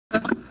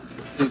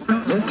Hello,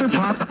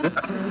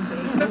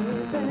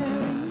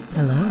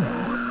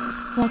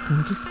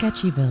 welcome to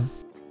Sketchyville.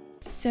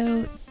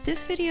 So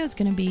this video is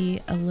going to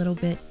be a little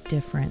bit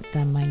different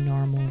than my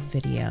normal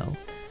video.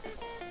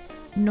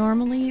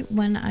 Normally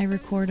when I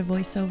record a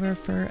voiceover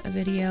for a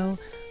video,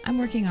 I'm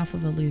working off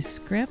of a loose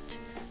script,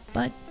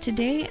 but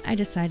today I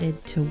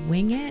decided to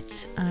wing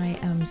it. I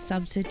am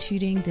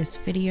substituting this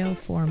video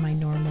for my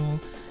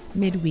normal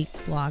midweek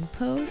blog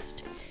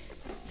post.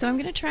 So I'm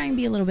going to try and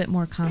be a little bit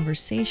more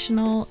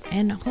conversational,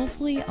 and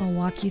hopefully I'll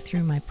walk you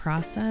through my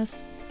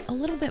process a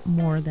little bit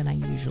more than I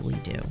usually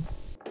do.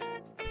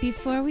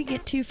 Before we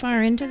get too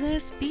far into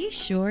this, be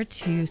sure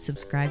to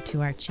subscribe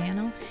to our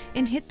channel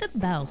and hit the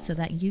bell so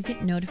that you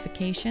get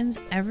notifications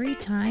every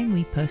time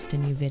we post a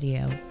new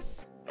video.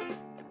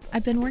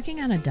 I've been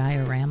working on a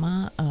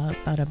diorama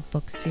about a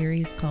book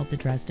series called The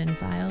Dresden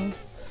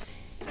Files,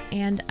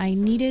 and I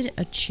needed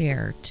a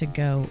chair to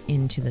go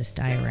into this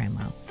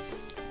diorama.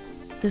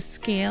 The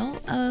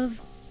scale of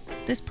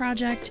this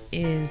project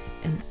is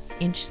an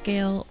inch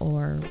scale,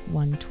 or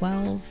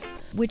 1/12,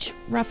 which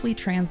roughly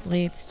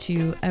translates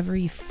to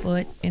every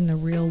foot in the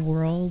real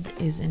world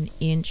is an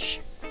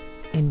inch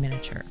in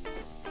miniature.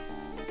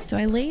 So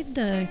I laid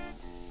the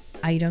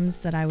items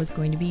that I was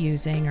going to be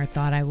using or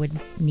thought I would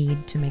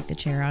need to make the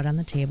chair out on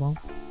the table.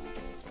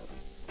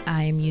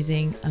 I am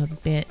using a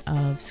bit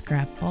of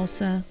scrap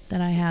balsa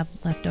that I have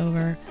left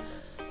over,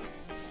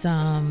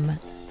 some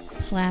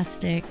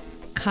plastic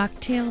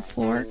cocktail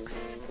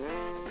forks,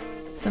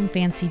 some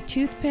fancy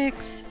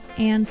toothpicks,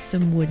 and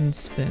some wooden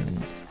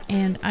spoons.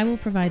 And I will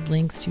provide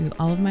links to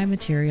all of my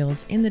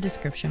materials in the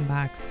description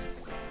box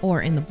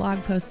or in the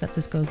blog post that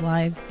this goes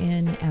live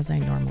in, as I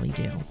normally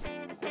do.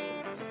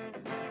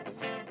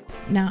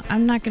 Now,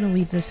 I'm not going to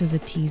leave this as a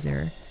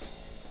teaser.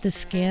 The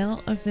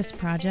scale of this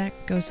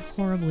project goes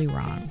horribly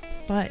wrong,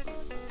 but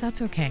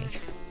that's okay.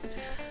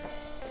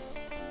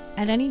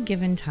 At any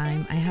given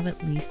time, I have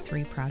at least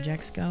 3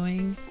 projects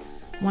going.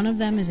 One of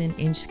them is in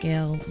inch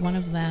scale, one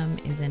of them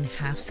is in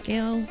half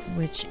scale,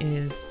 which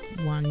is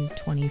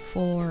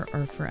 1/24,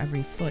 or for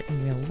every foot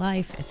in real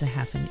life, it's a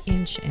half an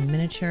inch in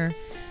miniature,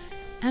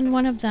 and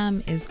one of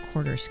them is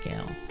quarter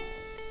scale.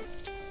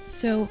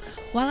 So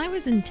while I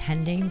was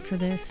intending for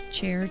this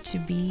chair to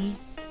be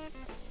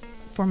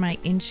for my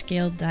inch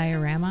scale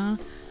diorama,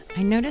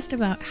 I noticed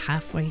about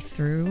halfway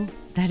through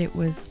that it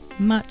was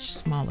much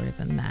smaller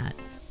than that.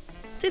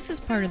 This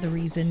is part of the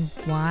reason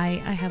why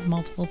I have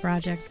multiple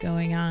projects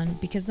going on,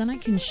 because then I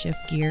can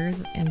shift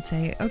gears and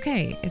say,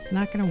 okay, it's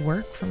not going to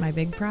work for my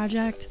big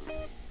project.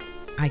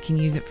 I can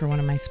use it for one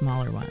of my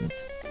smaller ones.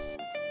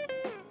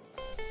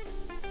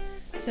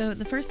 So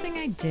the first thing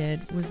I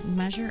did was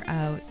measure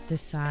out the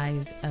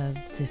size of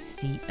the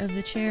seat of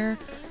the chair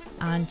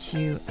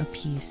onto a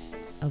piece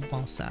of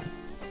balsa.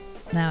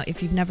 Now,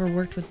 if you've never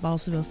worked with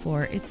balsa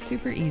before, it's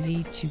super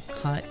easy to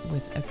cut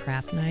with a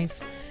craft knife,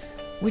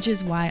 which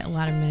is why a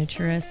lot of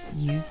miniaturists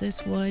use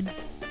this wood.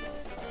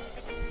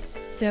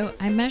 So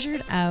I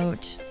measured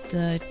out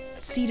the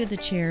seat of the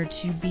chair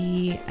to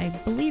be, I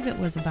believe it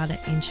was about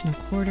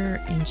 1.25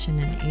 inches, 1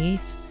 1/8.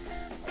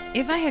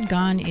 If I had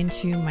gone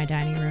into my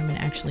dining room and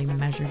actually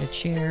measured a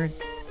chair,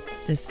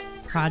 this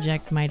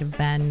project might have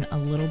been a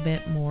little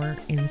bit more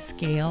in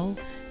scale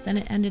than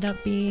it ended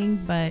up being,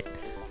 but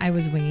I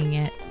was winging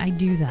it. I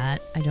do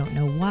that. I don't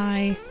know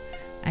why.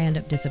 I end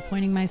up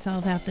disappointing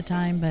myself half the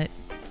time, but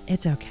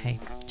it's okay.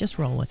 Just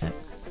roll with it.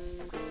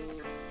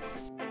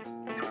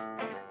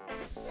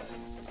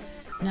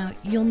 Now,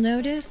 you'll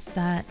notice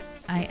that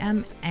I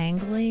am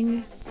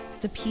angling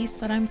the piece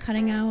that I'm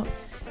cutting out,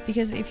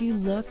 because if you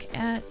look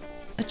at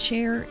a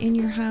chair in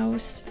your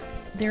house,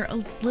 they're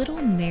a little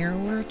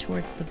narrower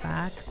towards the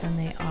back than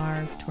they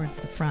are towards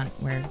the front,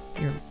 where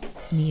your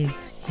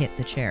knees hit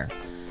the chair.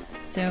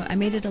 So I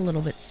made it a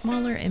little bit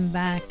smaller in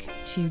back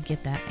to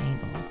get that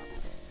angle.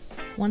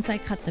 Once I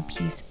cut the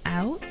piece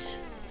out,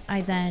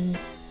 I then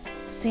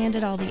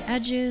sanded all the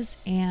edges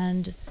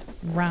and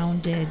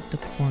rounded the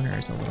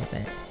corners a little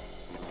bit.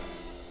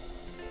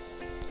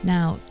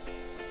 Now,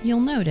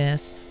 you'll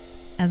notice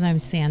as I'm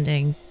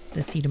sanding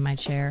the seat of my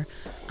chair,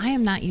 I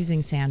am not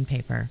using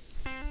sandpaper.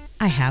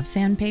 I have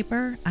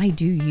sandpaper, I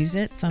do use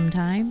it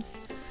sometimes,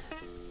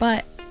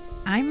 but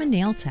I'm a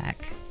nail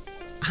tech.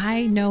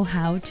 I know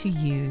how to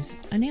use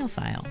a nail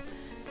file.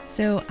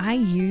 So I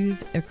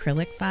use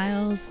acrylic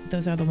files.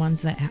 Those are the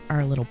ones that are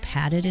a little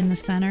padded in the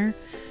center,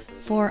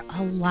 for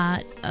a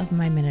lot of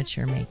my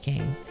miniature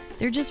making.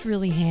 They're just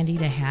really handy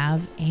to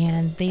have,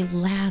 and they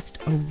last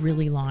a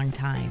really long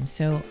time.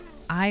 So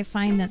I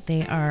find that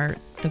they are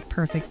the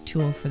perfect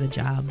tool for the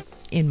job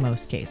in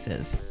most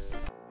cases.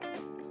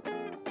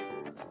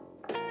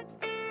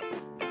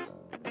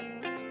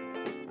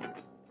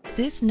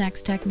 This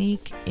next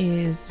technique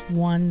is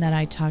one that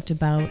I talked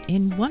about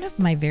in one of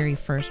my very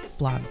first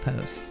blog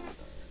posts.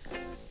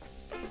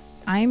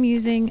 I'm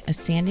using a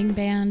sanding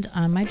band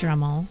on my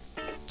Dremel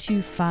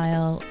to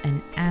file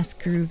an ass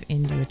groove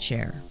into a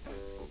chair.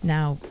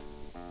 Now,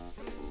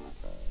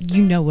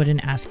 you know what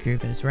an ass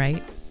groove is,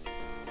 right?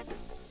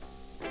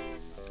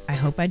 I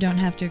hope I don't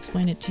have to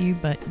explain it to you,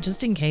 but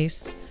just in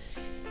case,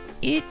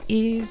 it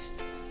is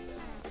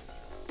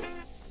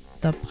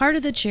the part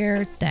of the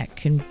chair that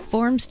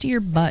conforms to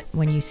your butt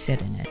when you sit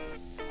in it.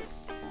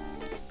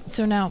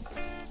 So now,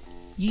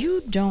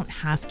 you don't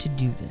have to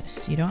do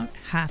this. You don't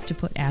have to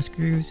put ass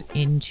screws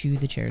into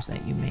the chairs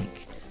that you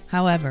make.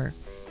 However,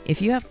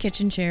 if you have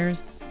kitchen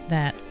chairs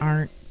that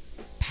aren't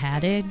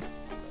padded,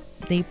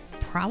 they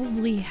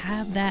probably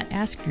have that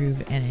ass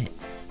groove in it.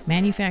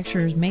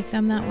 Manufacturers make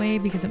them that way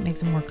because it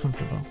makes them more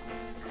comfortable.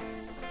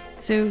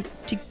 So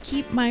to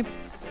keep my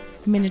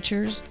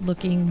miniatures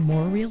looking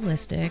more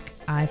realistic,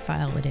 I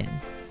file it in.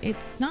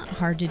 It's not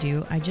hard to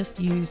do. I just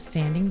use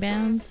sanding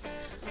bands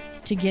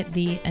to get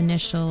the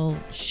initial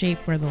shape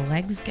where the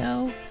legs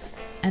go,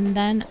 and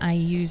then I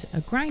use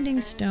a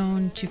grinding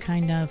stone to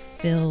kind of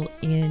fill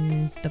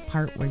in the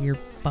part where your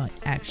butt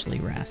actually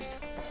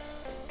rests.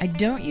 I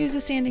don't use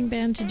a sanding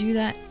band to do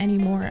that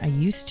anymore. I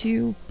used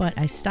to, but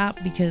I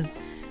stopped because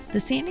the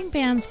sanding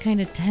bands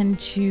kind of tend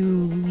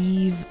to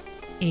leave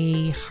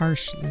a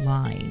harsh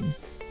line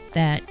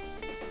that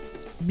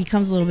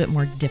becomes a little bit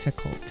more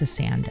difficult to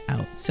sand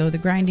out. So the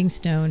grinding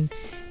stone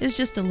is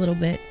just a little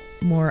bit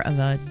more of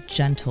a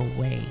gentle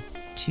way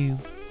to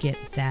get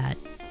that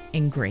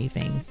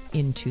engraving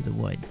into the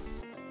wood.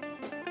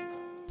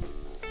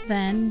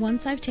 Then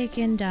once I've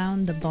taken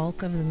down the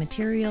bulk of the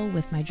material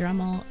with my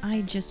Dremel,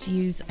 I just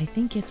use, I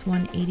think it's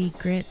 180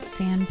 grit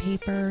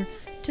sandpaper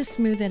to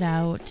smooth it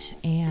out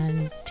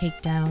and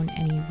take down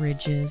any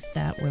ridges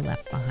that were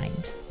left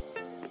behind.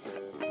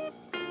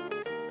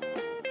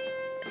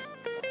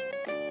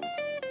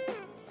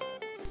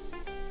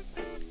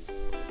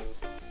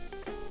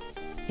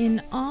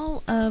 In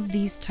all of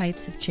these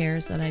types of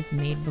chairs that I've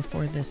made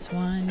before this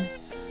one,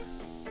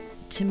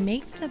 to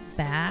make the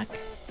back,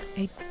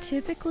 I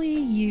typically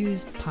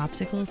use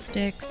popsicle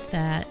sticks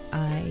that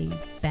I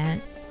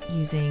bent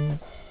using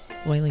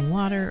boiling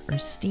water or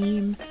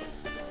steam.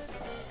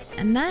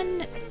 And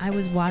then I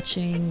was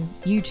watching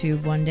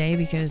YouTube one day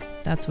because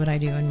that's what I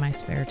do in my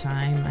spare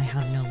time. I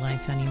have no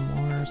life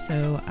anymore,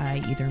 so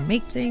I either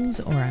make things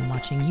or I'm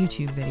watching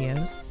YouTube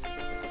videos.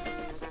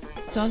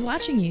 So I was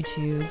watching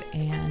YouTube,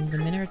 and the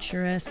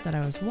miniaturist that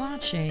I was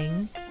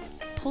watching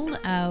pulled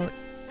out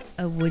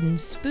a wooden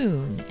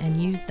spoon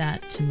and used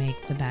that to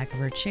make the back of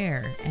her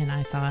chair. And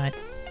I thought,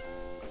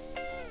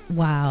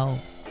 wow,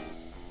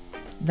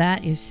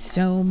 that is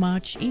so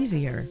much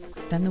easier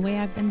than the way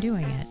I've been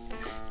doing it.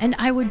 And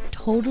I would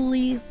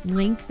totally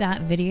link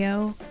that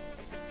video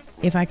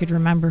if I could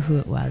remember who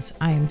it was.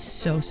 I am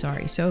so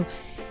sorry. So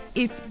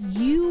if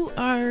you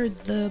are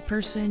the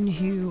person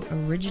who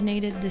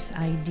originated this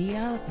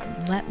idea,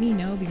 let me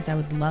know because I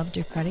would love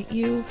to credit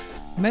you.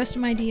 Most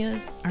of my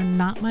ideas are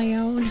not my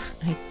own.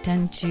 I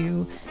tend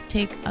to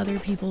take other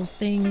people's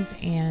things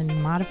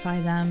and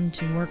modify them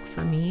to work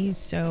for me.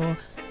 So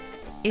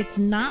it's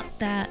not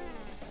that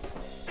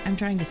I'm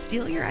trying to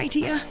steal your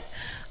idea.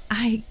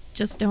 I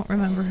just don't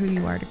remember who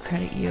you are to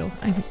credit you.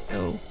 I'm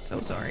so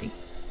sorry.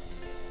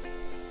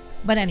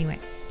 But anyway,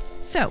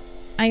 so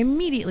I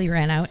immediately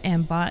ran out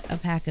and bought a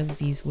pack of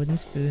these wooden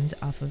spoons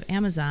off of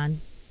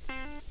Amazon.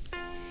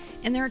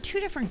 And there are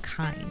two different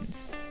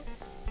kinds.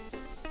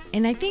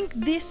 And I think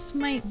this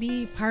might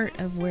be part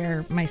of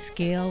where my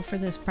scale for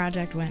this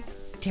project went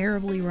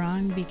terribly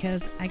wrong,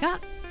 because I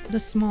got the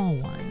small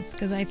ones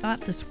because I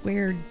thought the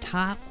squared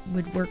top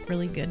would work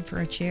really good for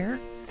a chair.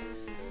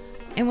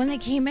 And when they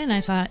came in,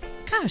 I thought,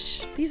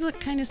 gosh, these look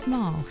kind of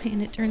small.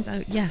 And it turns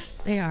out, yes,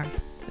 they are.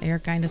 They are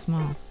kind of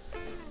small.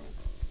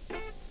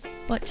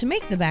 But to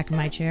make the back of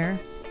my chair,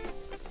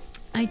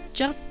 I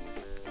just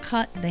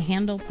cut the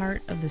handle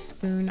part of the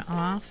spoon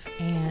off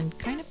and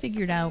kind of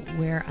figured out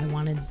where I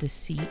wanted the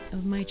seat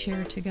of my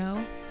chair to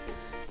go.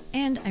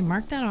 And I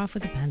marked that off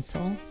with a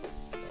pencil.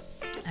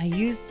 I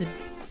used the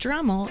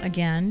Dremel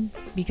again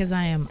because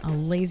I am a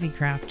lazy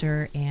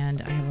crafter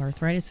and I have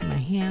arthritis in my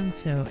hand,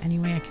 so any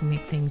way I can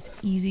make things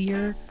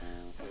easier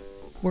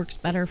works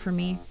better for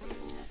me.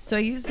 So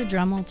I used the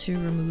Dremel to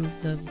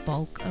remove the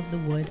bulk of the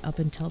wood up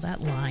until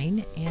that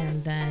line,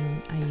 and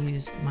then I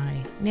used my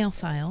nail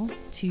file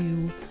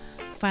to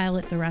file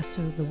it the rest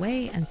of the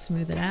way and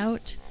smooth it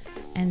out.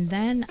 And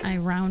then I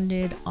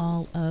rounded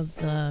all of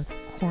the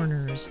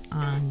corners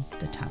on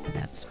the top of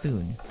that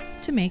spoon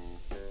to make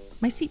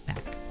my seat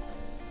back.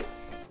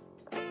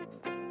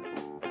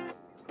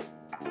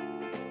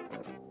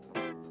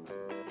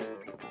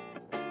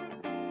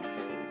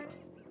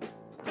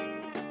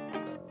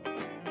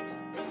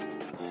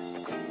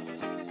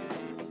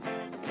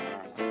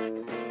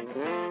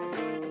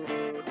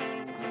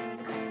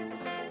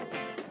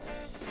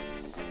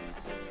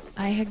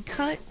 I had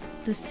cut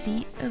the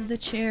seat of the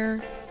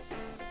chair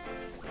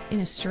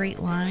in a straight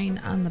line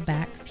on the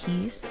back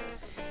piece,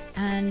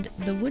 and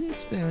the wooden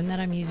spoon that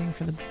I'm using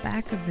for the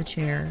back of the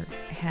chair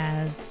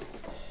has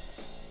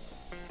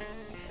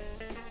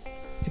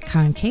the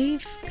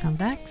concave,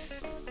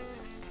 convex,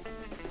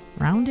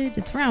 rounded.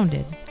 It's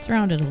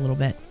rounded a little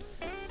bit.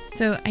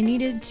 So I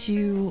needed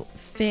to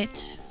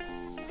fit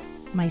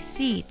my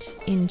seat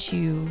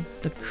into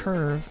the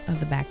curve of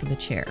the back of the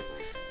chair.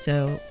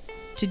 So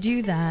to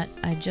do that,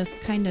 I just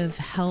kind of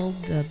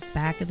held the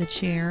back of the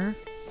chair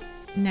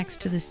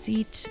next to the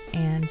seat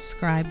and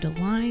scribed a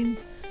line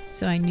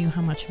so I knew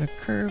how much of a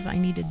curve I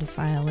needed to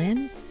file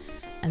in.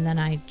 And then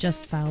I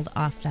just filed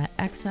off that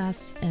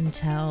excess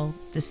until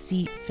the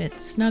seat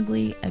fit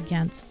snugly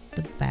against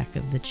the back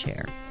of the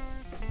chair.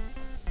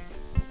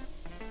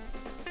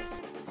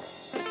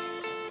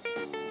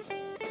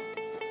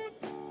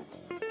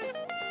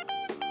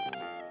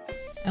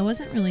 I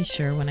wasn't really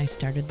sure when I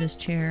started this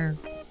chair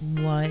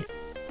what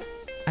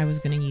I was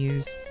going to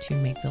use to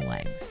make the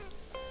legs.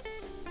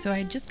 So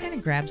I just kind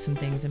of grabbed some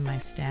things in my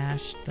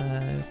stash,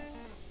 the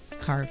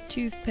carved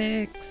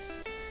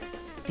toothpicks,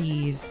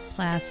 these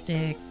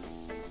plastic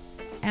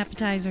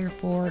appetizer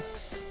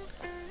forks.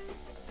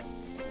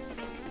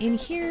 In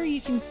here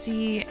you can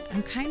see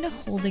I'm kind of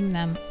holding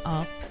them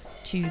up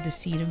to the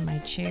seat of my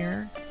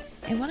chair,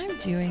 and what I'm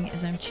doing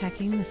is I'm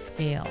checking the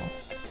scale.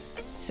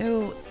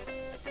 So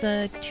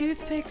the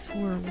toothpicks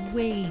were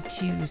way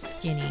too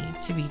skinny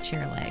to be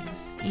chair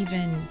legs,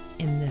 even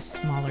in this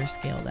smaller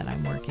scale that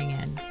I'm working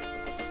in.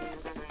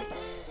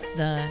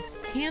 The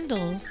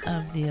handles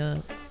of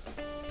the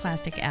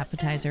plastic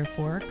appetizer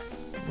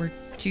forks were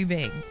too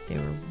big. They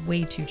were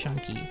way too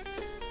chunky.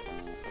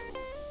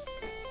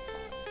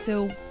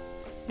 So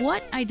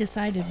what I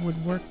decided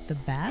would work the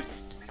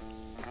best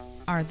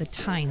are the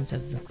tines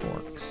of the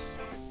forks,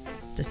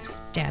 the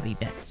stabby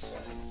bits.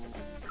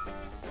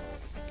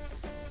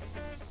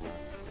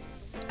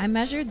 I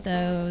measured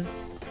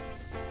those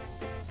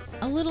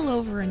a little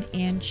over an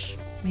inch,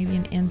 maybe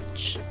an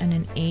inch and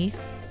an eighth,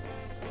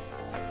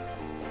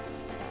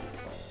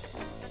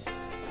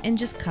 and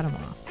just cut them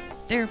off.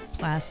 They're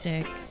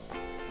plastic.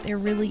 They're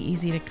really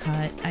easy to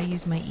cut. I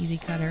use my Easy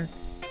Cutter.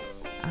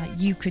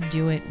 You could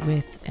do it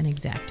with an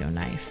X-Acto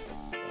knife.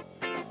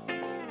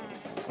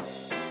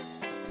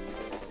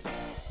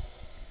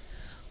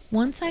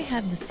 Once I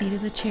had the seat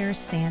of the chair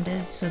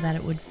sanded so that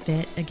it would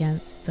fit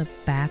against the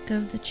back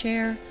of the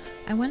chair,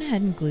 I went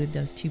ahead and glued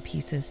those two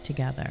pieces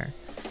together.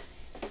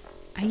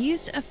 I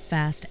used a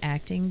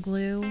fast-acting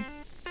glue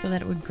so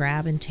that it would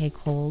grab and take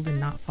hold and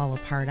not fall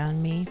apart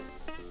on me.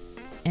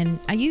 And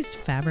I used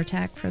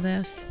Fabri-Tac for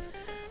this,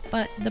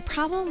 but the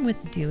problem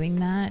with doing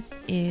that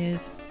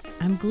is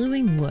I'm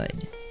gluing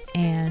wood,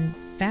 and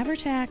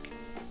Fabri-Tac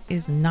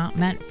is not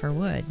meant for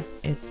wood.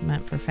 It's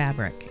meant for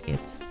fabric.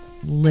 It's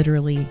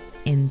literally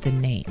in the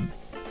name.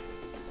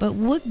 But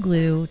wood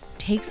glue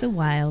takes a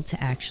while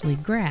to actually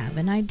grab,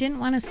 and I didn't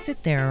want to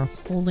sit there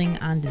holding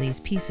onto these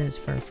pieces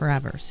for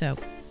forever. So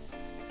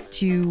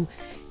to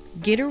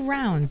get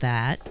around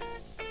that,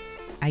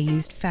 I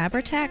used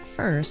Fabri-Tac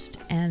first,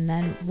 and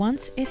then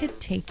once it had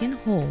taken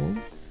hold,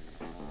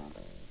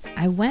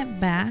 I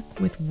went back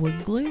with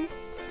wood glue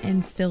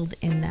and filled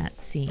in that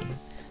seam.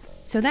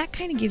 So that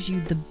kind of gives you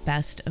the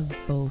best of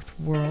both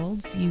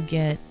worlds. You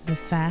get the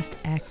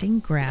fast-acting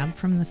grab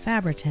from the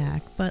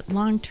Fabri-Tac, but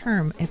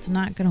long-term, it's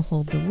not going to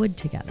hold the wood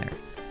together.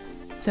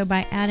 So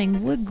by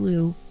adding wood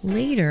glue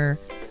later,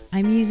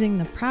 I'm using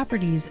the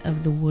properties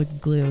of the wood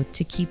glue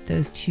to keep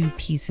those two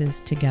pieces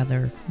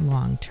together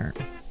long-term.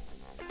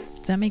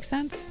 Does that make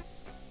sense?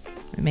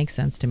 It makes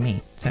sense to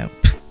me, so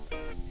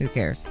who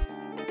cares?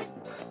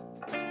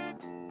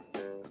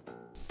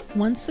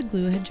 Once the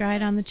glue had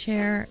dried on the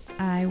chair,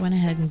 I went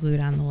ahead and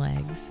glued on the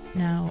legs.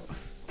 Now,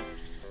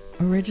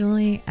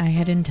 originally I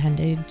had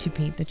intended to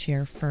paint the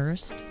chair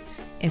first.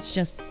 It's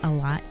just a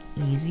lot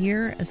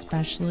easier,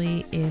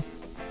 especially if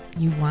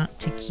you want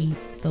to keep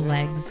the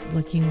legs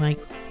looking like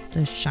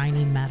the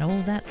shiny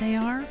metal that they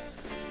are.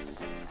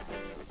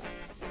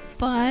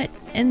 But,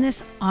 and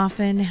this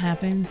often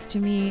happens to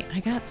me,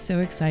 I got so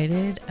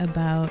excited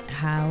about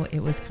how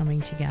it was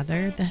coming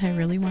together that I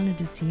really wanted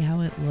to see how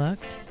it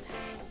looked.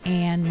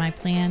 And my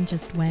plan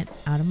just went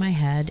out of my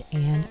head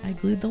and I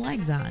glued the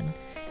legs on.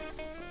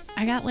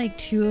 I got like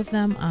 2 of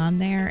them on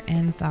there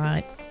and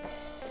thought,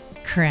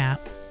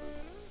 crap,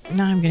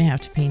 now I'm going to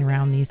have to paint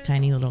around these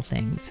tiny little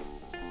things.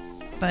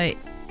 But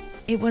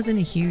it wasn't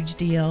a huge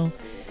deal.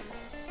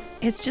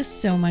 It's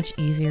just so much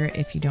easier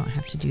if you don't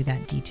have to do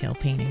that detail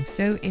painting.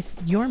 So if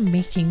you're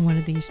making one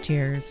of these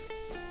chairs,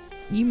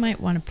 you might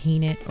want to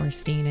paint it or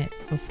stain it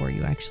before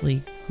you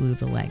actually glue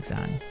the legs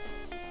on.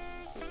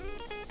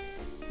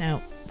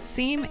 Now,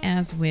 same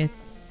as with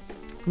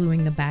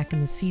gluing the back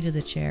and the seat of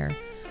the chair,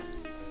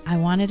 I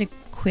wanted a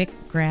quick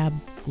grab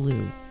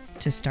glue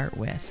to start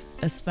with,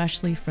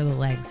 especially for the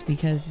legs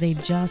because they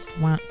just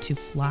want to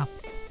flop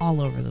all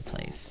over the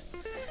place.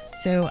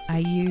 So I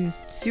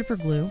used super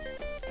glue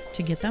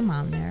to get them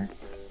on there,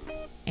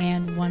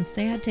 and once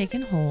they had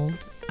taken hold,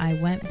 I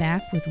went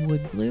back with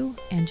wood glue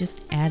and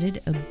just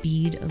added a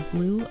bead of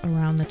glue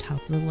around the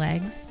top of the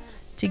legs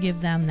to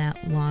give them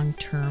that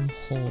long-term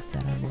hold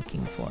that I'm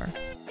looking for.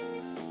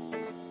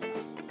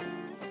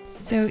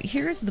 So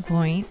here's the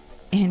point,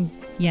 and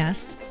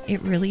yes, it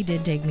really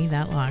did take me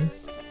that long,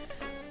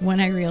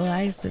 when I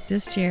realized that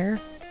this chair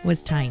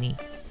was tiny.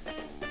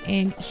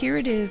 And here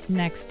it is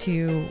next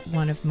to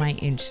one of my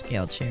inch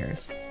scale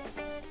chairs.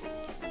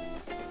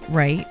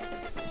 right?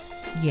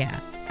 Yeah,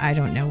 I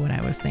don't know what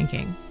I was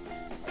thinking.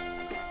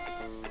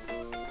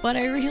 But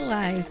I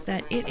realized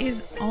that it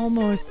is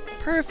almost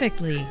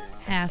perfectly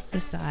half the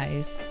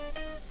size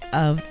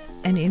of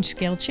an inch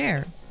scale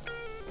chair,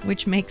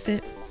 which makes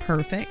it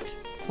perfect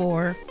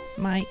for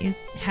my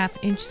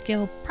half-inch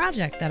scale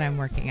project that I'm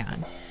working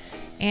on.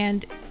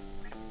 And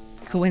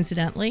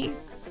coincidentally,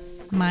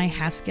 my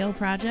half-scale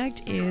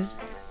project is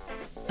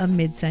a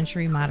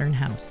mid-century modern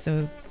house.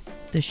 So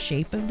the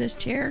shape of this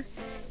chair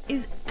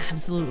is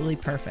absolutely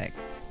perfect.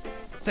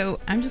 So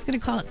I'm just going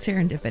to call it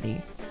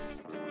serendipity.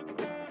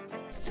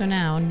 So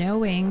now,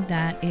 knowing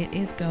that it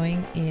is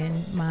going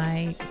in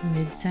my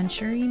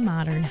mid-century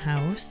modern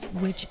house,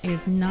 which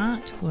is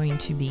not going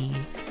to be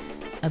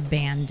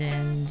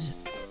abandoned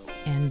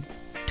and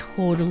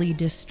totally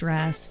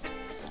distressed,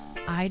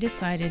 I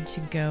decided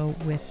to go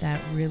with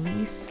that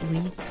really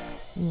sleek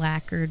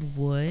lacquered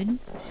wood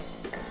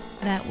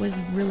that was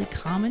really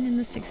common in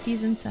the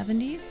 60s and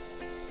 70s.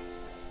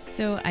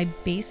 So I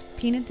base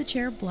painted the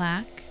chair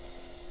black.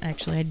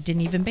 Actually, I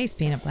didn't even base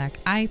paint it black.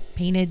 I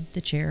painted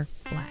the chair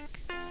black.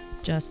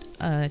 Just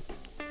a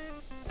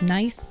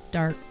nice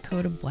dark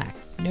coat of black.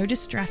 No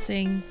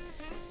distressing,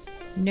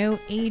 no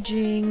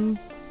aging,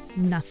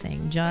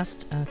 nothing.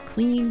 Just a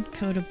clean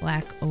coat of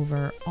black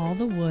over all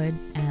the wood,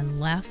 and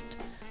left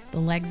the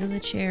legs of the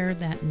chair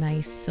that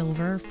nice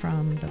silver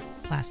from the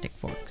plastic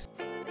forks.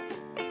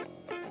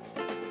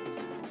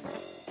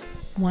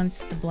 Once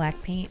the black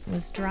paint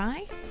was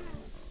dry,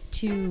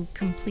 to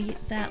complete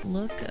that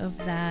look of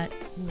that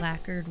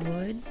lacquered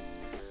wood,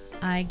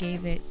 I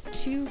gave it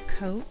 2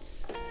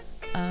 coats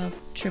of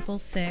triple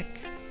thick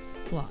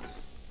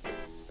gloss.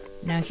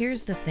 Now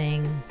here's the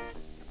thing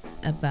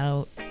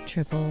about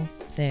triple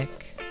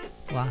thick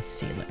gloss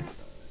sealer.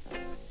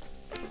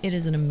 It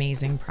is an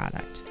amazing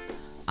product.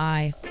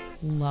 I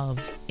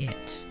love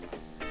it.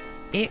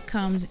 It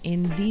comes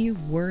in the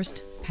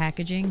worst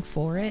packaging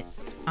for it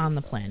on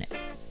the planet.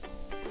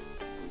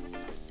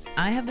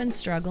 I have been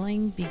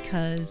struggling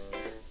because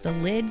the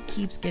lid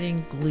keeps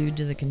getting glued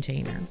to the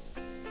container.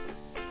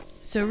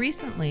 So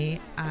recently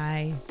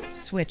I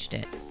switched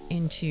it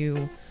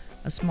into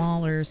a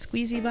smaller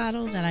squeezy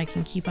bottle that I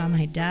can keep on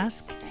my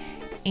desk,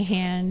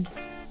 and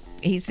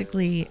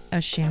basically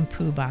a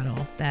shampoo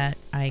bottle that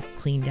I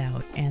cleaned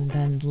out and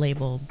then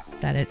labeled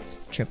that it's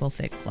triple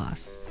thick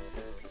gloss.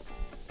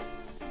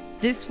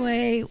 This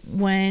way,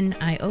 when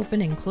I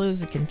open and close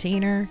the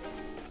container,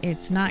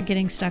 it's not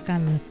getting stuck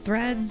on the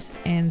threads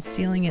and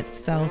sealing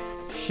itself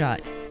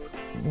shut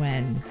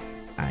when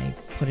I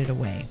put it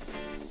away.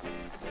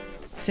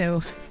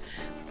 So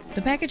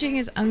the packaging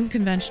is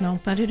unconventional,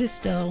 but it is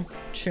still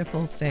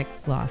triple thick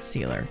gloss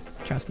sealer.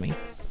 Trust me.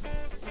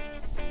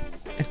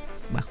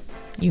 Well,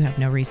 you have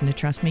no reason to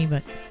trust me,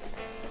 but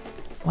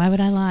why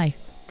would I lie?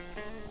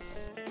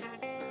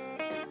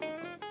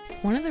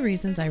 One of the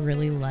reasons I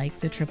really like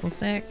the triple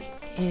thick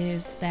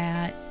is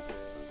that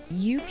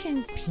you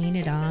can paint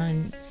it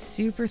on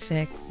super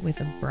thick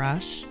with a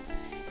brush,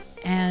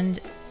 and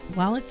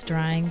while it's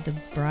drying, the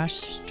brush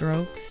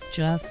strokes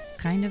just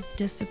kind of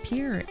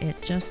disappear. It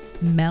just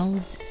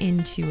melds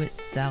into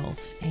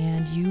itself,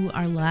 and you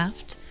are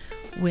left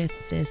with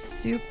this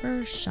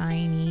super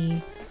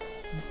shiny,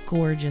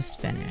 gorgeous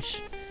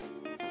finish.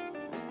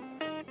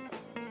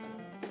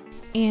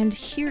 And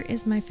here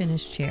is my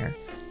finished chair.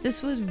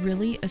 This was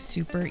really a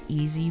super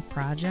easy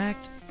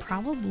project.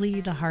 Probably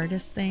the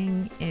hardest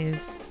thing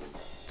is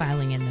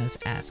filing in those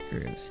ass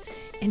grooves,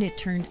 and it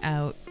turned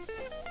out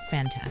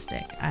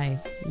fantastic. I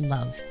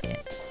love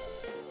it.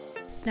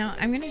 Now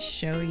I'm going to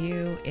show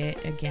you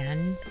it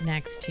again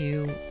next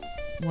to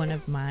one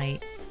of my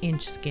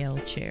inch scale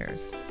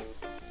chairs.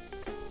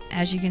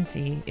 As you can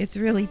see, it's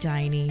really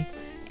tiny,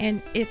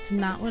 and it's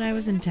not what I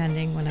was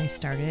intending when I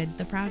started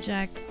the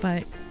project,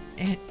 but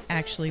it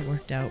actually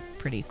worked out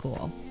pretty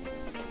cool.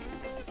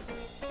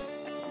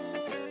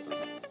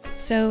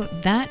 So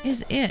that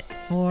is it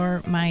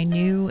for my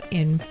new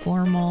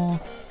informal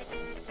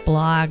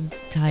blog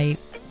type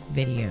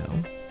video.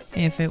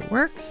 If it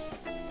works,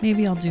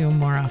 maybe I'll do them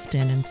more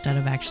often instead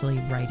of actually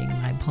writing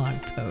my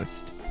blog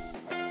post.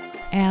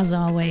 As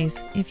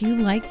always, if you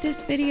like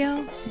this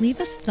video, leave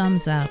us a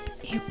thumbs up.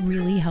 It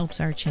really helps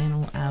our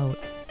channel out.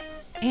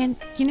 And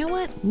you know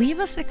what? Leave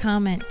us a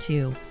comment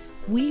too.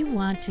 We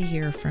want to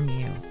hear from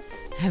you.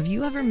 Have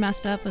you ever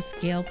messed up a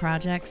scale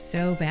project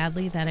so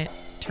badly that it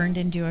turned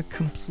into a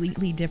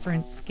completely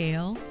different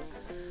scale?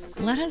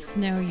 Let us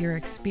know your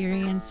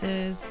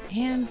experiences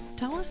and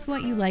tell us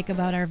what you like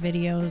about our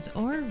videos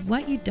or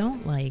what you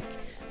don't like.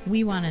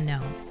 We want to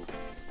know.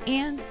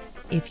 And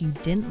if you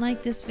didn't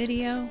like this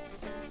video,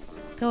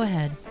 go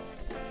ahead,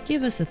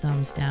 give us a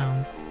thumbs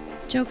down.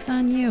 Joke's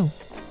on you.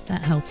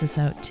 That helps us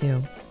out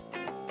too.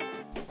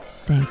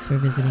 Thanks for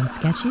visiting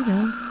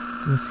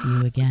Sketchyville. We'll see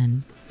you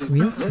again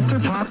real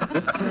soon.